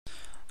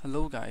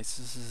Hello guys,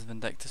 this is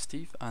Vindictus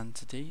Steve, and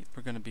today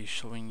we're going to be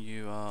showing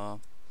you a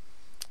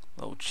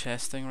little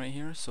chest thing right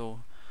here.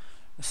 So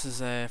this is,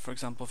 for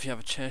example, if you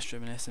have a chest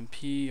room in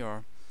SMP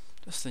or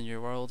just in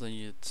your world and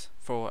you'd,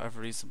 for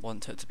whatever reason,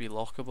 want it to be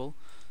lockable,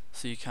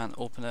 so you can't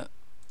open it,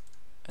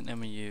 and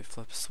then when you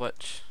flip a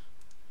switch,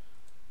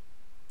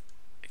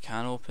 it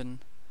can open.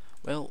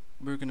 Well,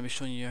 we're going to be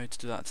showing you how to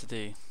do that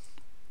today.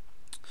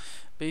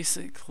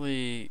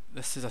 Basically,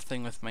 this is a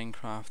thing with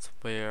Minecraft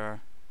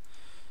where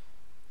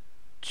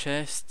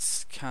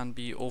chests can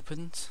be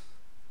opened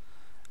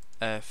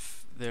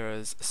if there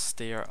is a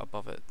stair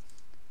above it.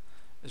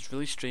 It's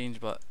really strange,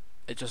 but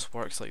it just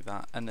works like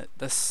that, and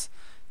this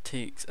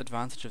takes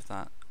advantage of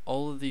that.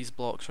 All of these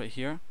blocks right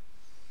here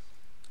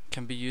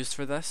can be used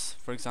for this,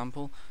 for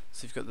example.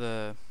 So you've got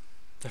the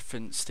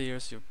different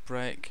stairs, your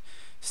brick,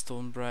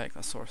 stone brick,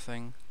 that sort of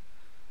thing.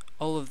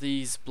 All of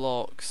these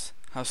blocks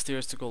have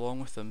stairs to go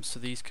along with them, so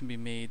these can be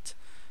made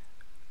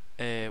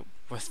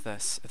with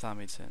this, if that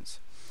made sense.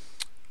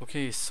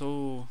 Okay,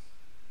 so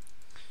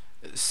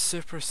it's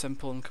super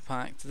simple and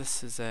compact.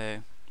 This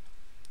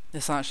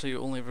actually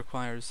only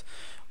requires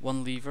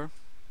one lever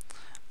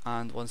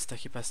and one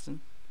sticky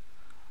piston,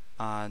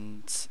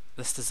 and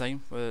this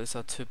design where it's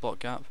a 2 block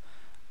gap,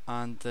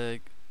 and the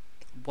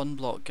 1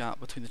 block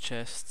gap between the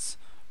chests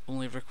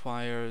only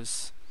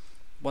requires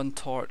one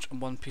torch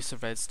and one piece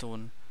of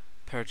redstone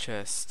per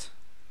chest.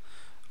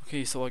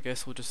 Okay, so I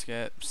guess we'll just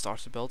get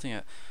started building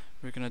it.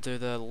 We're gonna do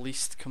the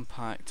least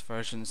compact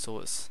version, so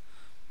it's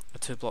a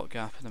 2 block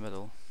gap in the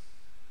middle.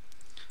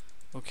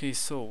 Okay,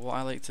 so what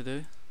I like to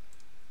do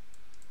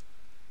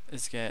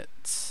is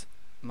get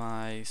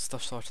my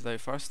stuff sorted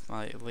out first,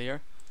 my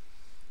layer.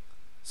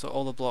 So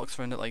all the blocks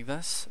around it like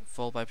this,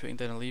 followed by putting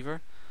down a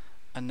lever,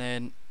 and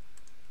then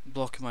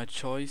blocking my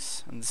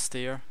choice and the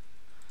stair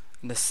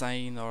and the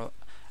sign, or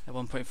at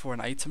 1.4 an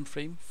item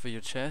frame for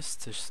your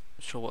chest to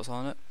show what's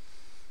on it.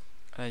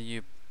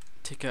 You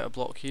take out a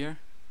block here,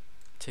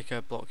 take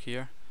out a block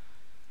here,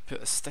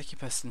 put a sticky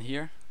piston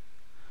here,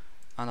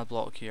 and a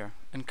block here.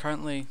 And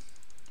currently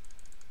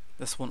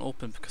this won't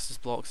open because there's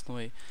blocks in the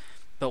way,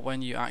 but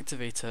when you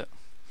activate it,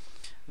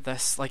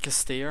 this, like a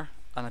stair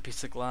and a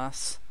piece of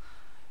glass,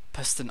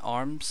 piston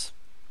arms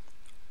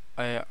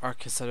are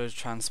considered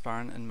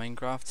transparent in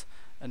Minecraft,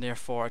 and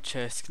therefore a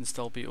chest can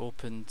still be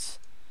opened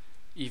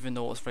even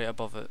though it's right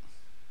above it,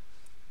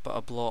 but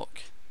a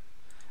block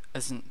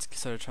isn't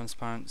considered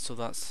transparent. So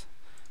that's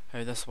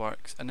how this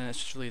works, and then it's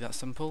just really that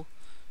simple.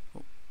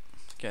 Oh,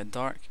 getting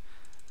dark.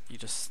 You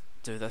just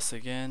do this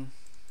again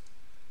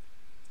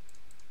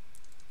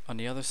on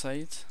the other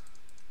side,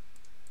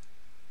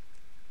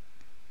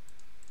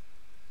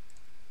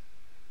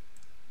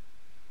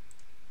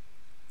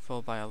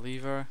 followed by a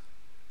lever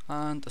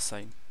and a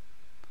sign.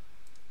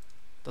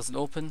 Doesn't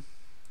open,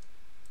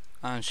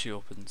 and she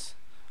opens.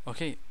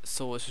 Okay,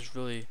 so it's just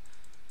really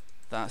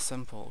that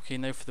simple. Okay,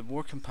 now for the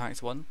more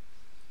compact one,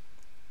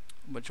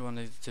 what you want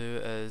to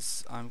do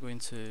is I'm going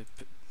to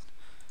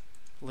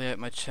lay out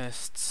my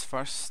chests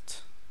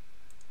first,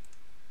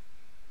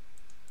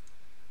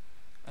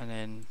 and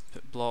then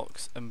put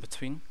blocks in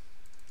between.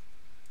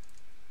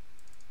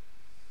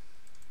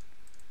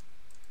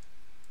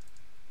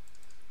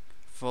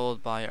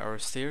 Followed by our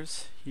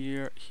stairs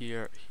here,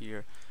 here,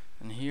 here,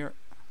 and here.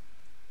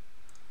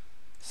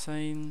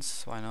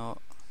 Signs, why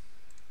not?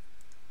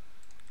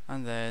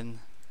 And then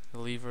the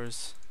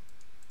levers.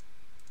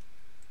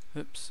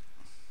 Oops.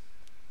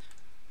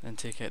 Then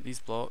take out these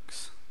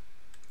blocks.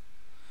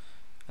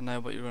 And now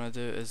what you're going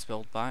to do is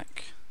build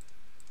back.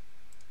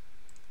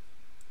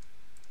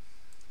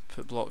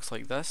 Put blocks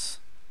like this.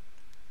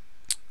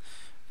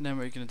 And then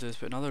what you're going to do is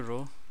put another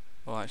row.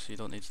 Oh, actually you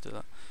don't need to do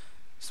that.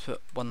 Just put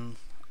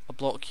a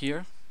block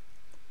here,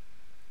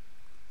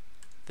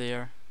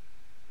 there,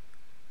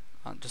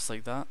 and just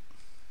like that.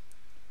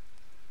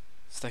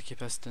 Sticky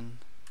piston,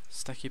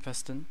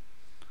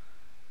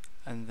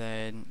 and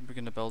then we're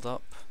going to build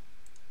up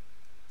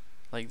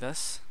like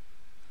this,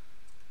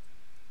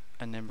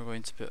 and then we're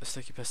going to put a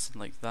sticky piston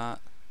like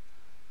that,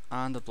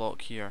 and a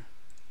block here.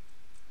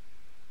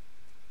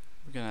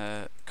 We're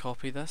going to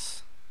copy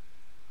this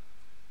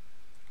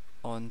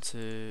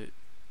onto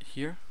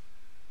here,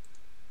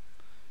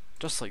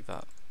 just like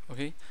that.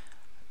 Okay,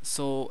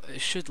 so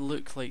it should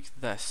look like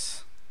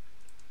this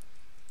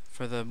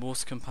for the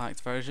most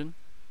compact version.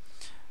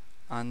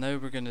 And now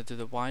we're going to do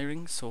the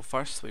wiring. So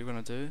first what you're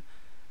going to do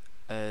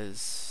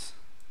is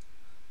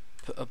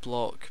put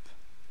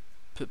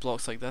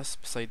blocks like this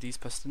beside these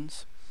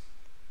pistons,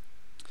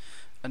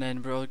 and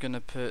then we're going to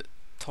put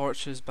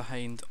torches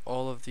behind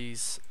all of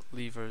these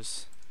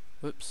levers.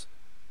 Whoops.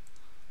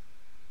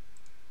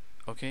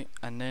 Okay,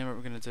 and then what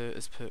we're going to do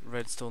is put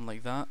redstone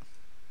like that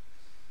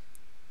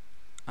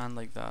and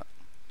like that.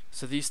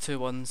 So these two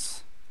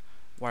ones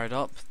wired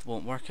up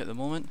won't work at the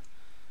moment,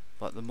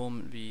 but the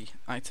moment we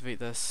activate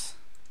this,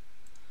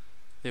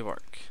 they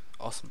work.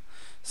 Awesome.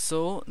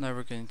 So now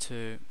we're going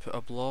to put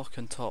a block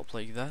on top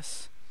like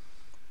this,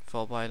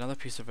 followed by another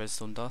piece of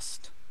redstone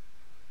dust,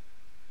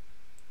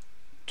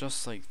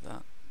 just like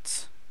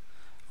that.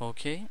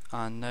 Okay,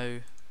 and now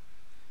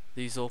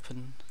these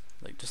open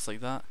like just like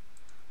that,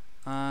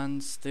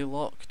 and they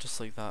lock just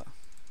like that.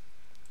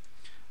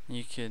 And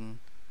you can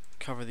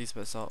cover these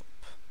bits up.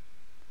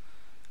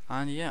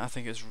 And yeah, I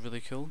think it's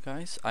really cool,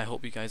 guys. I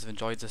hope you guys have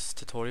enjoyed this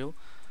tutorial,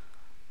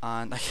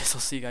 and I guess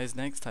I'll see you guys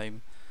next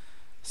time.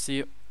 See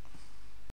you.